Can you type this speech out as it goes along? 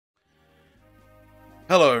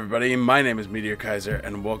Hello everybody, my name is Meteor Kaiser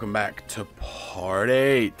and welcome back to part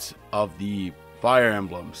 8 of the Fire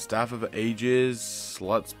Emblem Staff of Ages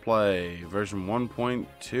Let's Play version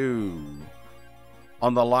 1.2.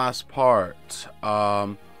 On the last part,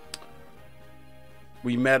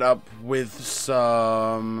 we met up with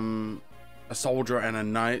a soldier and a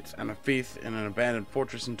knight and a thief in an abandoned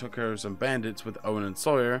fortress and took care of some bandits with Owen and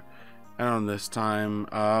Sawyer. And on this time,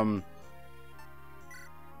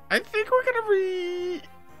 I think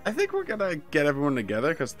we're gonna get everyone together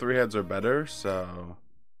because 3 heads are better, so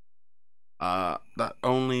that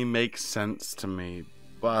only makes sense to me.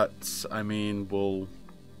 But I mean, we'll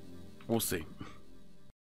see.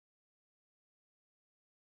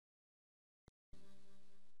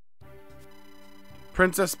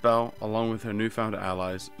 Princess Belle, along with her newfound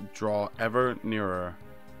allies, draws ever nearer,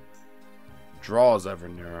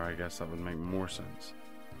 I guess that would make more sense,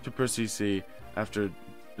 to Persisi after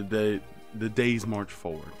the days march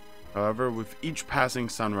forward. However, with each passing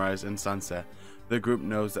sunrise and sunset, the group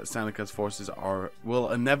knows that Seneka's forces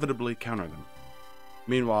will inevitably counter them.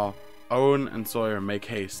 Meanwhile, Owen and Sawyer make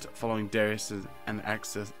haste, following Darius and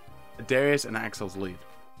Axel's lead.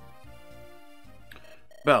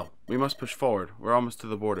 Belle, we must push forward. We're almost to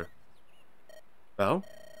the border. Belle?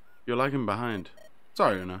 You're lagging behind.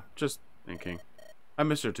 Sorry, Una. Just thinking. I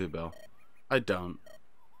miss her too, Belle. I don't.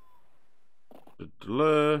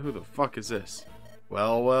 Who the fuck is this?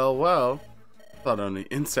 Well. Thought only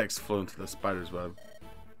insects flew into the spider's web.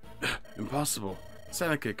 Impossible.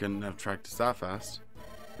 Seneka couldn't have tracked us that fast.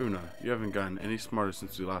 Una, you haven't gotten any smarter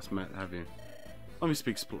since we last met, have you? Let me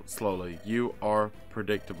speak slowly. You are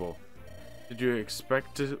predictable. Did you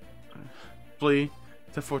expect to flee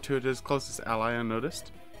to Fortuita's closest ally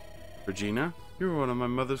unnoticed? Regina, you were one of my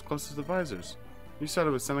mother's closest advisors. You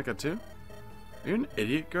started with Seneka too? Are you an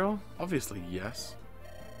idiot, girl? Obviously, yes.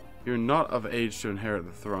 You are not of age to inherit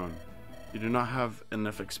the throne. You do not have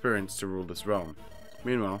enough experience to rule this realm.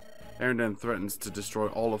 Meanwhile, Erenden threatens to destroy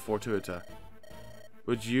all of Fortuita.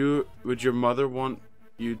 Would your mother want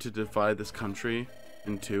you to divide this country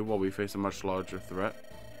in two while we face a much larger threat?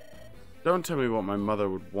 Don't tell me what my mother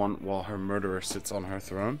would want while her murderer sits on her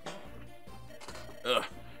throne. Ugh,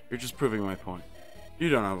 you're just proving my point. You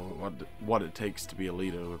don't know what it takes to be a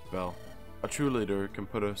leader with Belle. A true leader can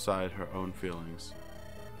put aside her own feelings.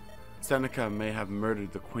 Seneka may have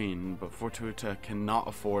murdered the queen, but Fortuita cannot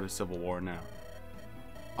afford a civil war now.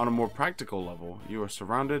 On a more practical level, you are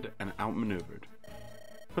surrounded and outmaneuvered.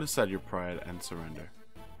 Put aside your pride and surrender.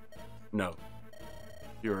 No.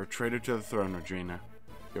 You are a traitor to the throne, Regina.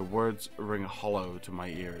 Your words ring hollow to my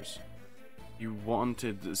ears. You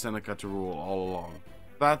wanted Seneka to rule all along.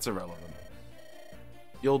 That's irrelevant.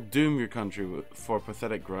 You'll doom your country for a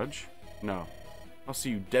pathetic grudge? No. I'll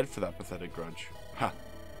see you dead for that pathetic grudge. Ha!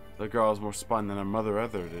 The girl has more spine than her mother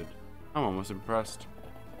ever did. I'm almost impressed.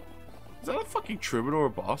 Is that a fucking troubadour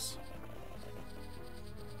boss?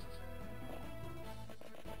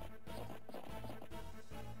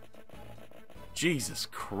 Jesus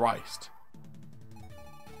Christ.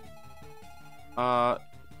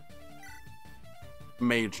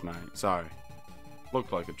 Mage Knight, sorry.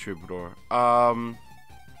 Looked like a troubadour.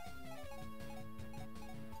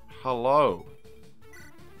 Hello.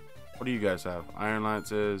 What do you guys have? Iron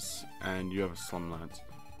Lances, and you have a Slum Lance.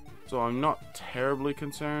 So I'm not terribly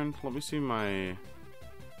concerned. Let me see my... I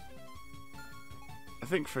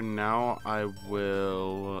think for now I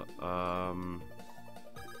will, let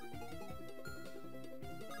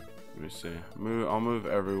me see. I'll move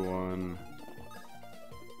everyone.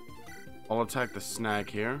 I'll attack the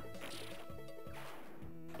snag here.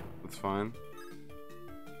 That's fine.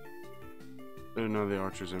 Oh no, the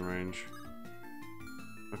archer's in range.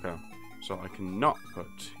 Okay, so I cannot put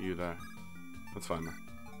you there. That's fine then.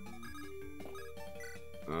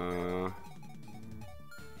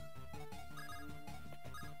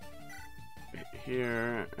 Wait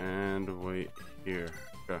here and wait here.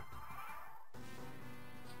 Okay.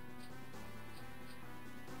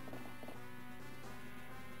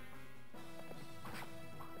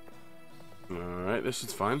 Alright, this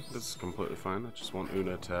is fine. This is completely fine. I just want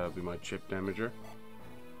Una to be my chip damager.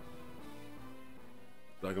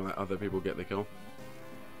 So I can let other people get the kill.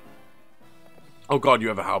 Oh god, you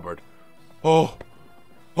have a halberd. Oh!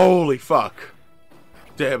 Holy fuck!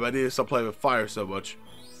 Damn, I need to stop playing with fire so much.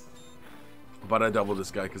 But I doubled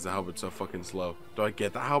this guy because the halberd's so fucking slow. Do I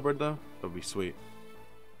get the halberd though? That would be sweet.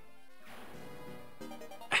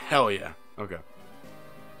 Hell yeah. Okay.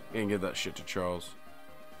 I can give that shit to Charles.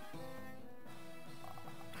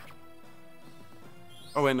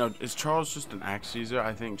 Oh wait, no, is Charles just an axe user?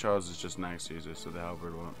 I think Charles is just an axe user, so the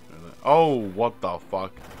halberd won't. Oh, what the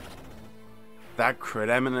fuck? That crit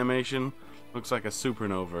animation looks like a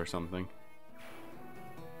supernova or something.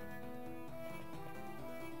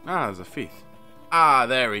 Ah, there's a thief. Ah,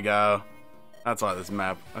 there we go. That's why this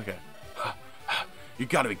map. Okay. You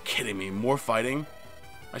gotta be kidding me. More fighting?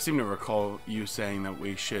 I seem to recall you saying that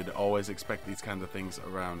we should always expect these kinds of things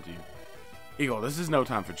around you. Eagle, this is no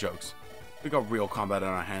time for jokes. We got real combat on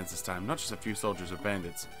our hands this time, not just a few soldiers or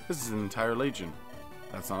bandits. This is an entire legion.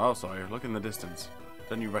 That's not all, Sawyer. Look in the distance.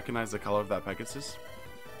 Don't you recognize the color of that Pegasus?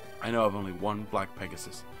 I know of only one black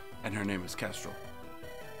Pegasus, and her name is Kestrel.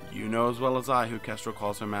 You know as well as I who Kestrel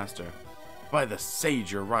calls her master. By the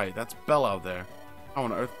sage, you're right. That's Belle out there. How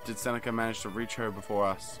on earth did Seneca manage to reach her before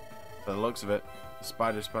us? By the looks of it, the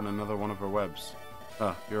spider spun another one of her webs.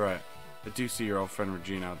 Oh, you're right. I do see your old friend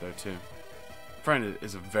Regina out there too. Friend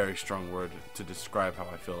is a very strong word to describe how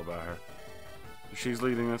I feel about her. If she's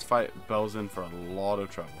leading this fight, Belle's in for a lot of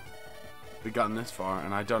trouble. We've gotten this far,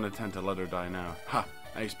 and I don't intend to let her die now. Ha!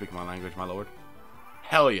 Now you speak my language, my lord.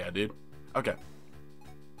 Hell yeah, dude. Okay.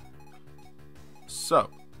 So.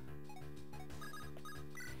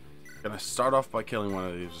 Gonna start off by killing one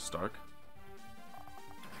of these with Stark.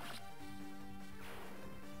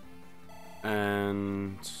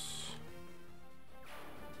 And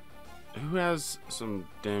who has some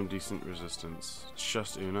damn decent resistance? It's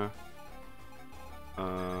just Una.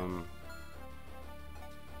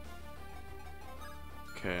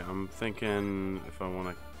 Okay, I'm thinking if I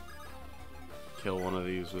want to kill one of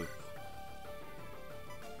these with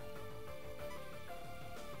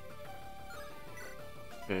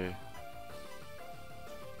okay.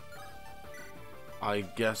 I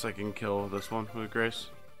guess I can kill this one with Grace.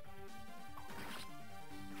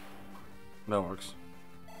 That works.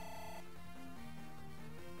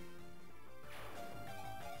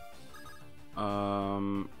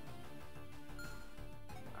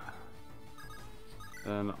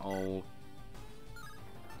 Then I'll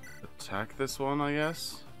attack this one, I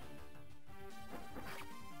guess.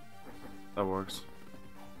 That works.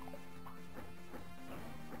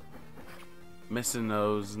 Missing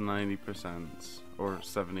those 90% or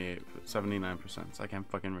 79%. I can't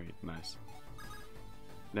fucking read. Nice.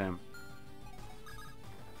 Damn.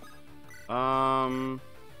 Hell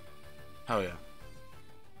yeah.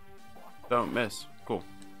 Don't miss. Cool.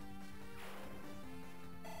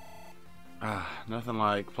 Ah, nothing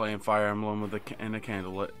like playing Fire Emblem with in a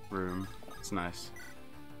candlelit room. It's nice.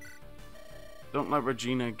 Don't let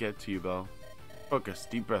Regina get to you, Belle. Focus.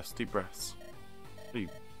 Deep breaths. Deep breaths. Are you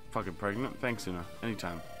fucking pregnant? Thanks, Una.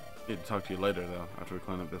 Anytime. Need to talk to you later, though, after we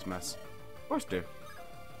clean up this mess. Of course, do.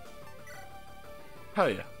 Hell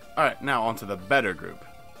yeah. Alright, now on to the better group.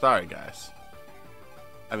 Sorry, guys.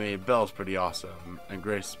 I mean, Belle's pretty awesome, and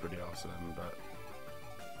Grace is pretty awesome, but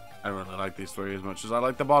I don't really like these three as much as I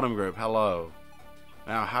like the bottom group. Hello.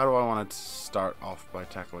 Now, how do I want to start off by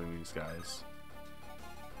tackling these guys?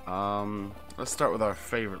 Let's start with our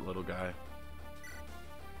favorite little guy.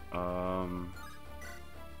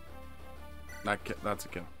 That's a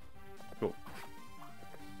kill. Cool.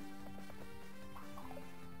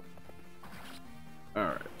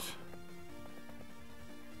 Alright.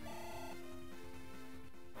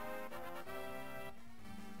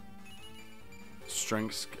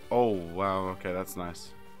 Strength. Oh, wow. Okay, that's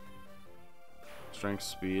nice. Strength,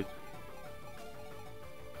 speed.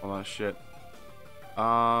 All that shit.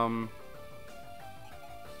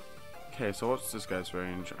 Okay, so what's this guy's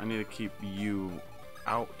range? I need to keep you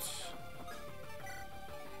out.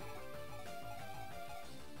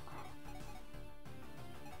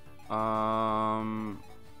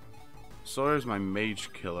 Sawyer's my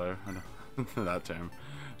mage killer. I don't know that term.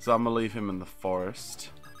 So I'm gonna leave him in the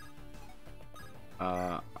forest.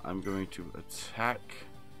 I'm going to attack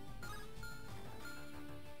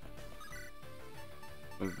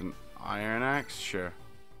with an iron axe. Sure.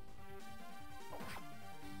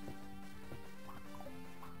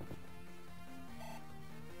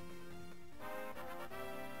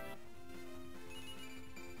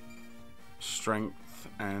 Strength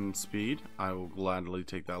and speed. I will gladly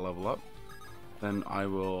take that level up. Then I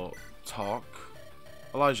will talk.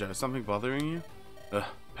 Elijah, is something bothering you? Ugh,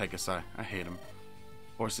 Pegasi. I hate him.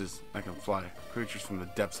 Horses that can fly. Creatures from the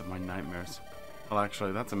depths of my nightmares. Well,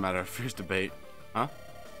 actually, that's a matter of fierce debate. Huh?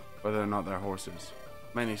 Whether or not they're horses.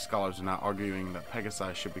 Many scholars are now arguing that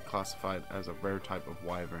Pegasi should be classified as a rare type of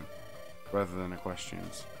wyvern, rather than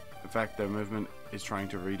equestrians. In fact, their movement is trying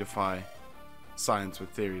to redefine science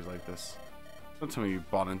with theories like this. Don't tell me you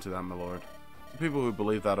bought into that, my lord. The people who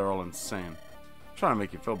believe that are all insane. I'm trying to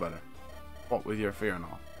make you feel better. What with your fear and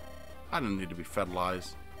all. I don't need to be fed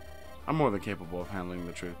lies. I'm more than capable of handling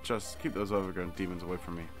the truth. Just keep those overgrown demons away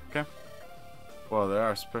from me, okay? Well, they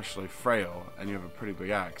are especially frail, and you have a pretty big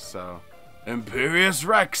axe, so... Imperious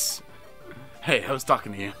Rex! Hey, I was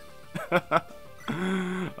talking to you.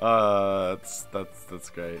 That's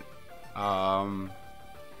great. Oh,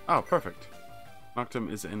 perfect.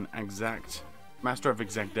 Noctum is an exact... Master of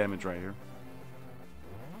exact damage right here.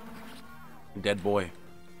 Dead boy.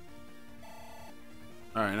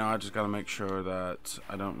 Alright, now I just gotta make sure that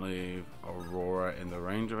I don't leave Aurora in the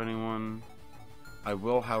range of anyone. I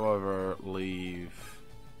will, however, leave...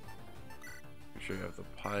 Make sure you have the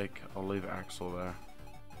pike. I'll leave Axel there.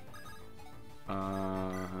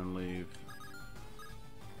 And leave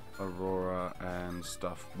Aurora and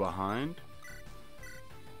stuff behind.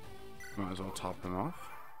 Might as well top him off.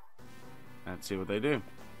 And see what they do.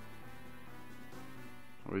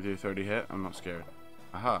 We do 30 hit, I'm not scared.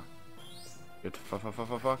 Aha. Get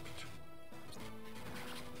fucked.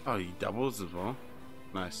 Oh, he doubles as well.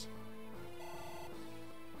 Nice.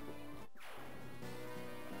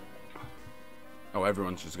 Oh,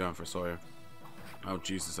 everyone's just going for Sawyer. Oh,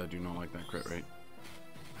 Jesus, I do not like that crit rate.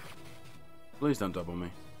 Please don't double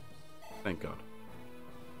me. Thank God.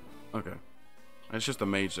 Okay. It's just a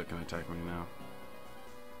mage that can attack me now.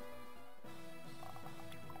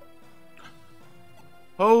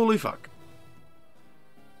 Holy fuck.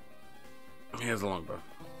 He has a longbow.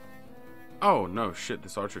 Oh, no, shit,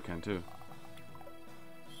 this archer can too.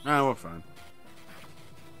 Nah, we're fine.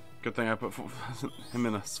 Good thing I put him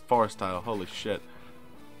in a forest tile. Holy shit.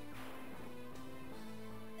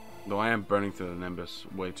 Though I am burning through the Nimbus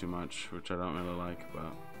way too much, which I don't really like,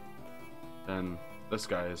 but... Then, this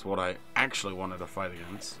guy is what I actually wanted to fight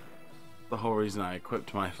against. The whole reason I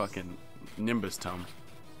equipped my fucking Nimbus tome.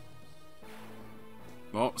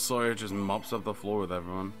 Well, Sawyer just mops up the floor with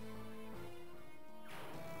everyone.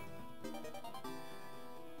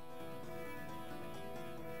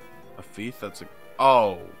 A Feeth? That's a...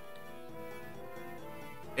 Oh!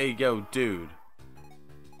 Hey, yo, dude.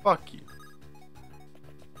 Fuck you.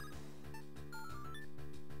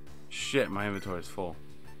 Shit, my inventory is full.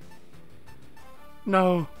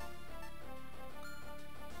 No!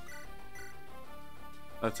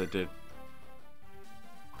 That's it, dude.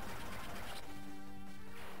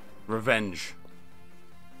 Revenge.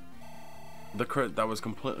 The crit, that was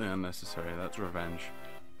completely unnecessary. That's revenge.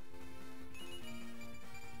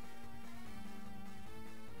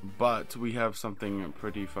 But we have something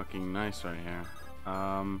pretty fucking nice right here.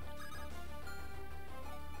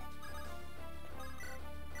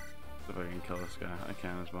 If I can kill this guy, I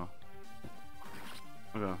can as well.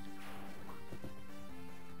 Okay.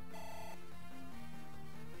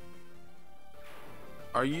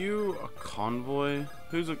 Are you a convoy?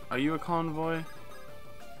 Are you a convoy?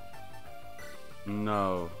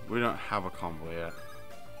 No, we don't have a convoy yet.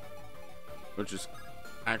 Which is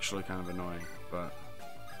actually kind of annoying, but...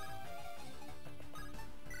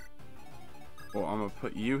 Well, I'm gonna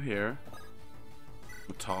put you here.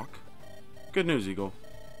 We'll talk. Good news, Eagle.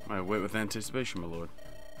 I wait with anticipation, my lord.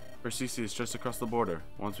 First CC is just across the border.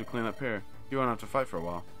 Once we clean up here, you won't have to fight for a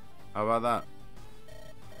while. How about that?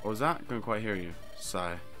 What was that? Couldn't quite hear you.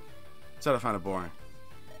 Sigh. Said I found it boring.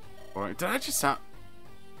 Boring? Did I just sound...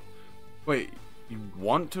 Wait, you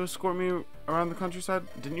want to escort me around the countryside?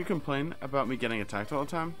 Didn't you complain about me getting attacked all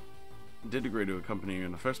the time? I did agree to accompany you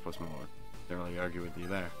in the first place, my lord. Didn't really argue with you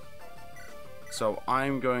there. So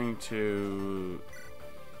I'm going to...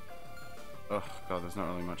 Oh god, there's not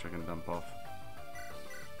really much I can dump off.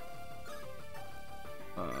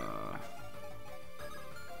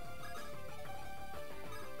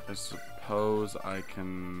 I suppose I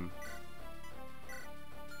can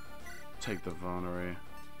take the Vulnerary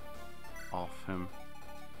off him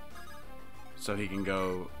so he can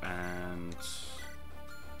go and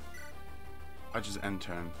I just end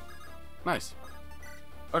turn. Nice.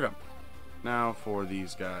 Okay. Now for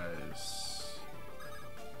these guys.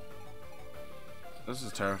 This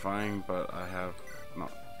is terrifying, but I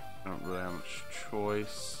don't really have much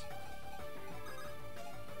choice.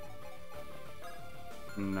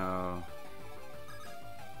 No.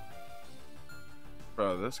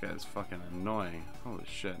 Bro, this guy's fucking annoying. Holy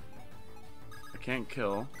shit. I can't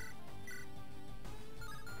kill.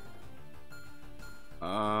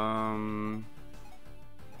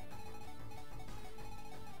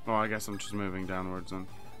 Well, I guess I'm just moving downwards then.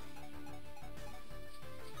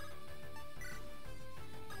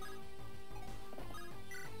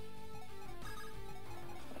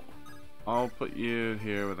 I'll put you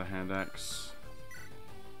here with a hand axe.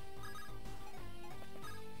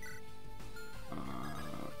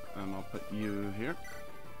 And I'll put you here.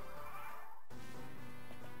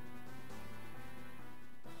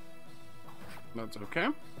 That's okay.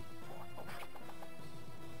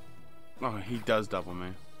 Oh, he does double me.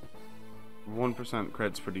 1%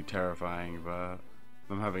 crit's pretty terrifying, but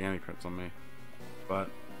I'm having any crits on me. But,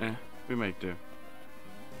 we make do.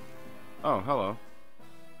 Oh, hello.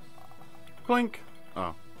 Clink!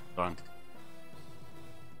 Oh, done.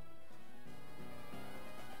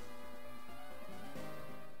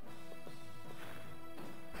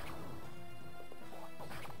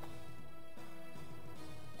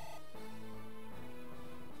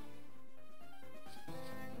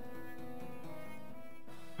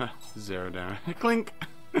 Zero down. Clink!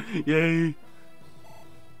 Yay!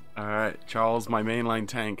 Alright, Charles, my mainline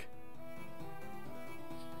tank.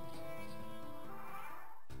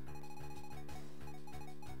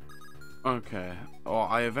 Okay. Well,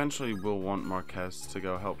 I eventually will want Marquez to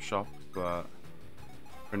go help shop, but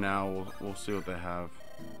for now, we'll see what they have.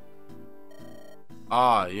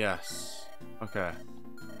 Ah, yes. Okay.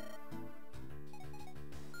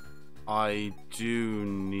 I do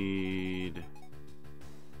need...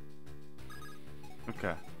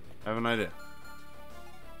 Okay. I have an idea.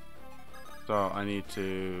 So, I need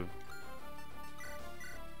to...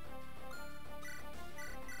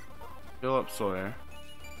 fill up Sawyer.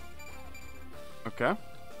 Okay.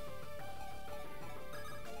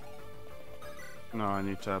 Now I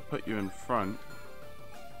need to put you in front.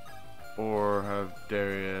 Or have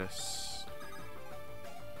Darius...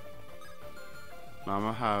 No, I'm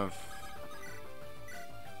gonna have...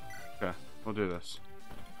 Okay, we'll do this.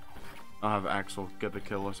 I'll have Axel get the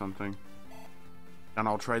kill or something. And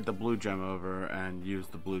I'll trade the blue gem over and use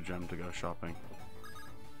the blue gem to go shopping.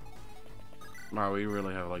 Wow, we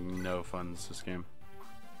really have like no funds this game.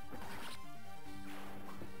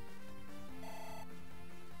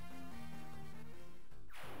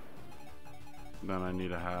 Then I need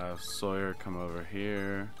to have Sawyer come over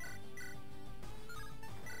here.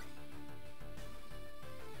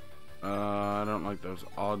 I don't like those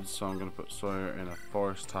odds, so I'm gonna put Sawyer in a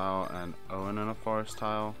forest tile and Owen in a forest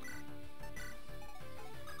tile.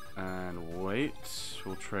 And wait,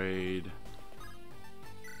 we'll trade.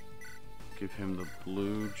 Give him the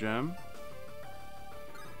blue gem.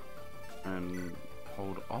 And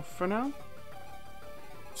hold off for now.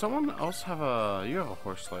 Someone else have a... You have a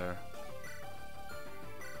horse slayer.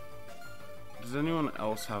 Does anyone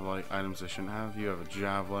else have like items they shouldn't have? You have a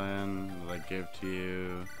javelin that I gave to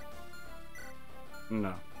you.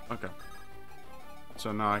 No. Okay.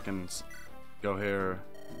 So now I can go here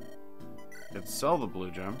and sell the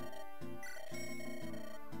blue gem.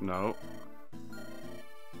 No.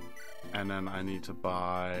 And then I need to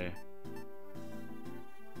buy...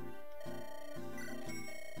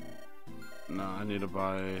 No, I need to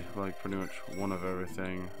buy like pretty much one of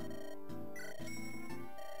everything.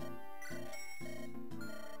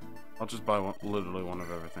 I'll just buy one, literally one of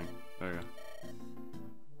everything. There you go.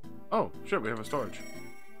 Oh, shit, we have a storage.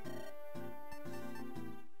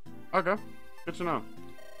 Okay, good to know.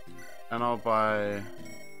 And I'll buy...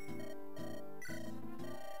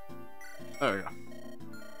 There we go.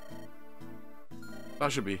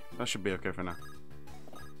 That should be okay for now.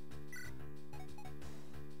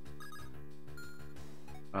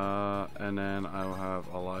 And then I will have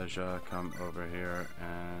Elijah come over here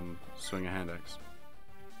and swing a hand axe.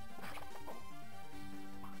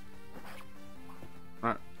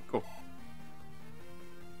 Alright, cool.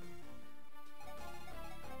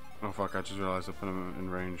 Oh fuck, I just realized I put him in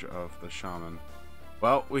range of the shaman.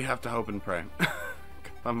 Well, we have to hope and pray.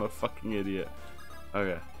 I'm a fucking idiot.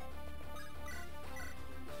 Okay.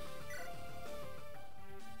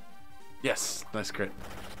 Yes, nice crit.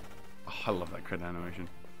 Oh, I love that crit animation.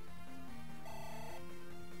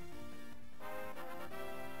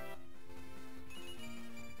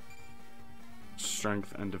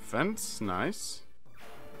 Strength and defense, nice.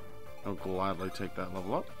 I'll gladly take that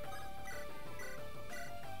level up.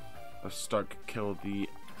 Let's start kill the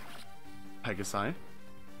Pegasi,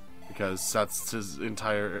 because that's his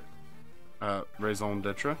entire raison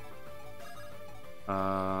d'etre.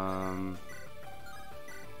 Damn,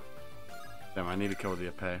 I need to kill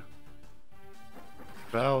the Epee.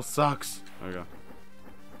 Bell sucks. There we go.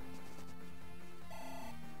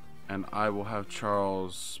 And I will have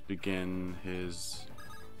Charles begin his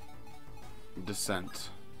descent.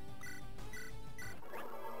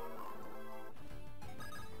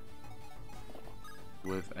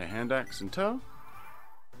 With a hand axe in tow.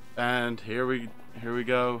 And here we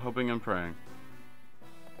go, hoping and praying.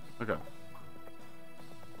 Okay.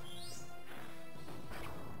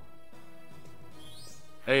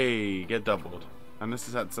 Hey, get doubled. And this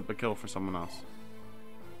sets up a kill for someone else.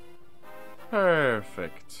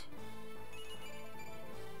 Perfect.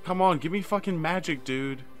 Come on, give me fucking magic,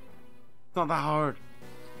 dude. It's not that hard.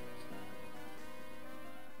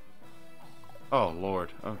 Oh,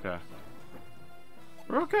 Lord. Okay.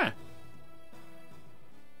 We're okay.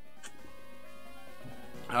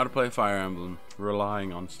 How to play Fire Emblem.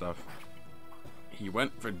 Relying on stuff. He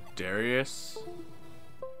went for Darius.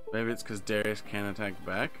 Maybe it's because Darius can't attack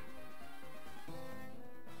back.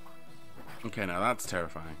 Okay, now that's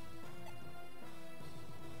terrifying.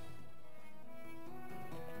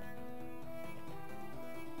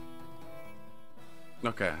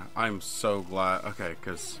 Okay, I'm so glad. Okay,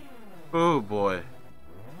 because... Oh, boy.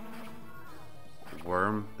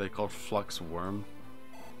 Worm? They called Flux Worm?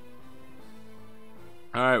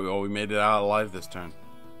 Alright, well, we made it out alive this turn.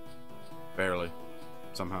 Barely.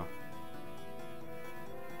 Somehow.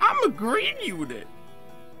 I'm a green unit!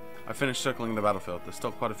 I finished circling the battlefield. There's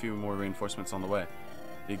still quite a few more reinforcements on the way.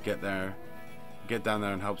 You get there, get down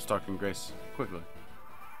there and help Stark and Grace quickly.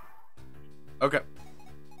 Okay.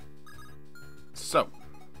 So.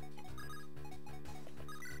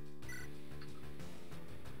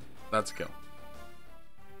 That's a kill.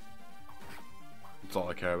 That's all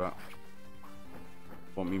I care about.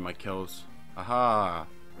 Want me my kills. Aha!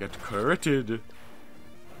 Get critted!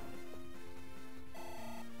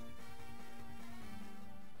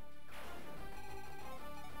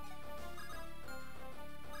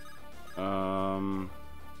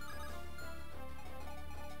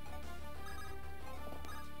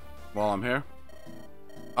 While I'm here.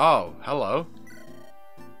 Oh, hello.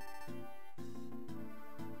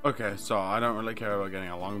 Okay, so I don't really care about getting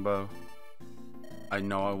a longbow. I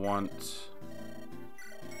know I want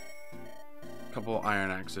a couple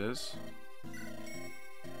iron axes.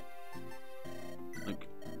 Like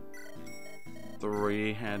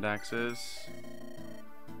 3 hand axes.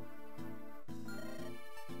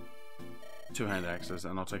 2 hand axes,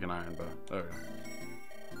 and I'll take an iron bow. There we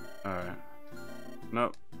go. Alright.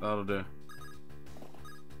 Nope, that'll do.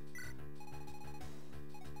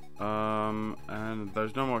 And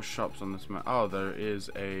there's no more shops on this map. Oh, there is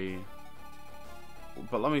a...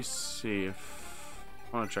 But let me see if...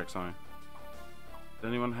 I want to check something. Does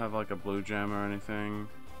anyone have like a blue gem or anything?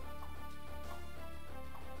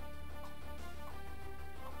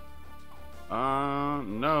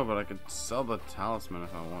 No, but I could sell the talisman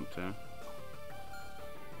if I want to.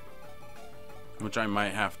 Which I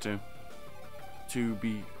might have to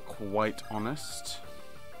be quite honest.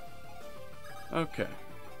 Okay.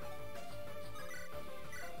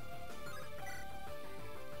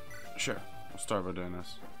 Sure, we'll start by doing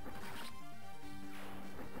this.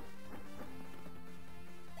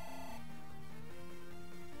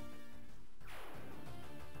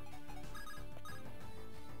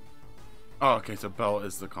 Oh, okay, so Belle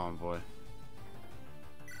is the convoy.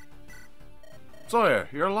 Sawyer,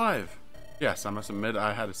 you're alive! Yes, I must admit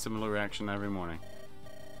I had a similar reaction every morning.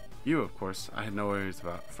 You, of course, I had no worries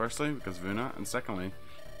about. Firstly, because of Una, and secondly,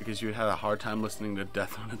 because you had a hard time listening to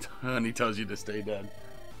death when he tells you to stay dead.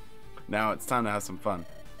 Now it's time to have some fun.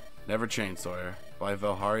 Never change, Sawyer. Bye,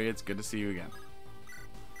 Valhari, it's good to see you again.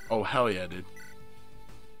 Oh, hell yeah, dude.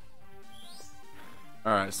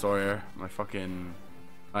 Alright, Sawyer, my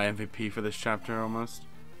MVP for this chapter, almost.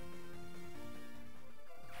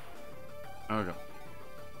 Okay.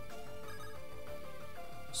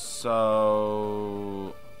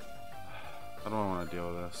 So... How do I want to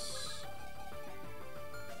deal with this?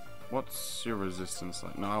 What's your resistance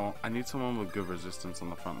like? No, I need someone with good resistance on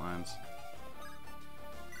the front lines.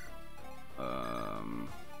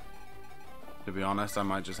 To be honest, I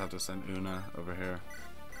might just have to send Una over here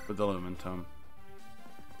with the Lumen Tome.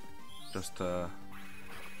 Just to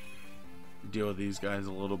deal with these guys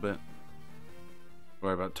a little bit.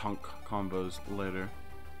 Worry about tonk combos later.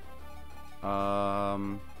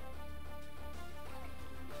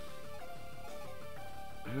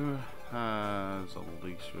 Who has a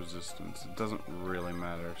least resistance? It doesn't really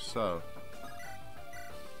matter, so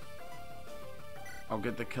I'll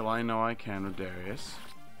get the kill I know I can with Darius.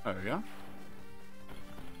 There we go.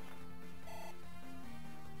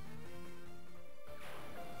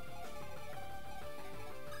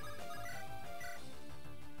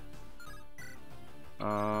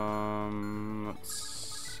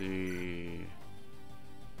 Let's see.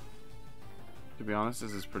 To be honest,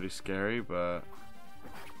 this is pretty scary, but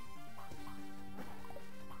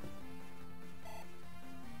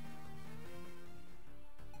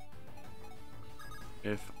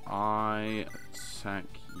if I attack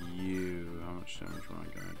you, how much damage am I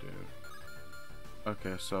gonna do?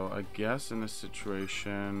 Okay, so I guess in this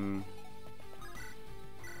situation,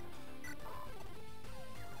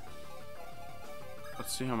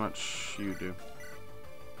 let's see how much you do.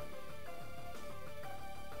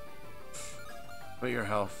 But your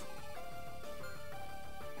health.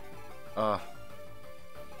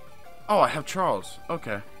 Oh, I have Charles.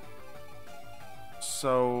 Okay.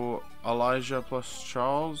 So, Elijah plus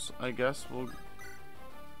Charles, I guess we'll...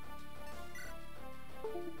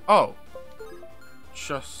 Oh!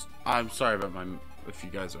 Just... I'm sorry about my... If you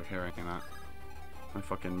guys are hearing that. My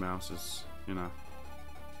fucking mouse is, you know,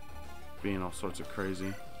 being all sorts of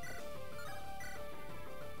crazy.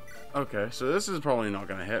 Okay, so this is probably not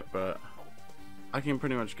gonna hit, but... I can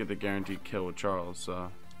pretty much get the guaranteed kill with Charles,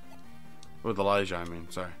 so... With Elijah, I mean,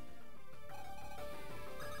 sorry.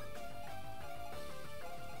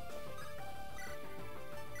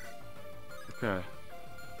 Okay.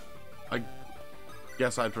 I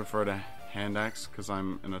guess I'd prefer to hand axe because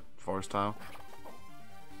I'm in a forest tile.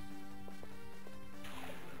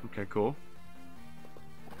 Okay, cool.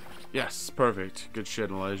 Yes, perfect. Good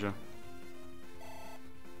shit, Elijah.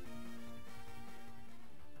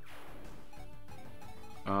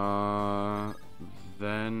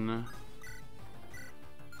 Then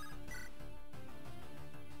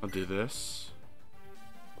I'll do this.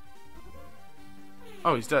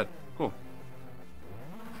 Oh, he's dead. Cool.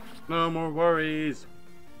 No more worries.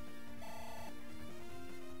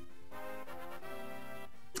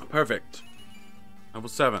 Perfect. Level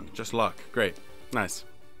 7. Just luck. Great. Nice.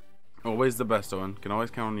 Always the best, Owen. Can always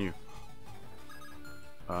count on you.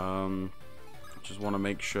 Just want to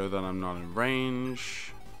make sure that I'm not in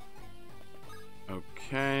range.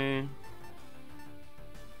 Okay.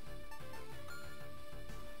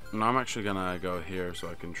 Now I'm actually gonna go here so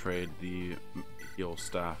I can trade the heal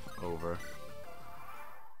staff over.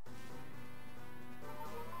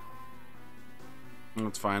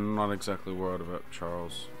 That's fine. I'm not exactly worried about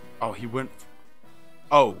Charles. Oh, he went.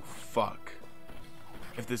 Oh, fuck.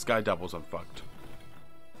 If this guy doubles, I'm fucked.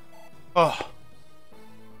 Oh.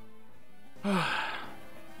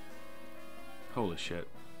 Holy shit.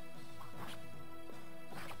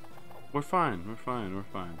 We're fine. We're fine. We're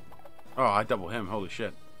fine. Oh, I double him. Holy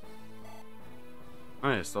shit.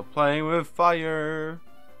 Nice. Still playing with fire.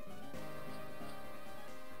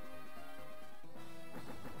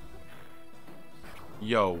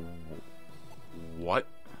 Yo. What?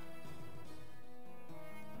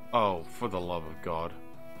 Oh, for the love of God.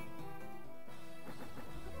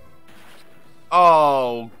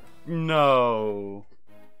 Oh, no.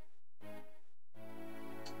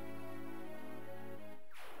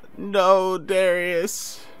 No,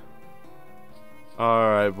 Darius.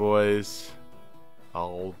 Alright, boys.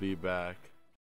 I'll be back.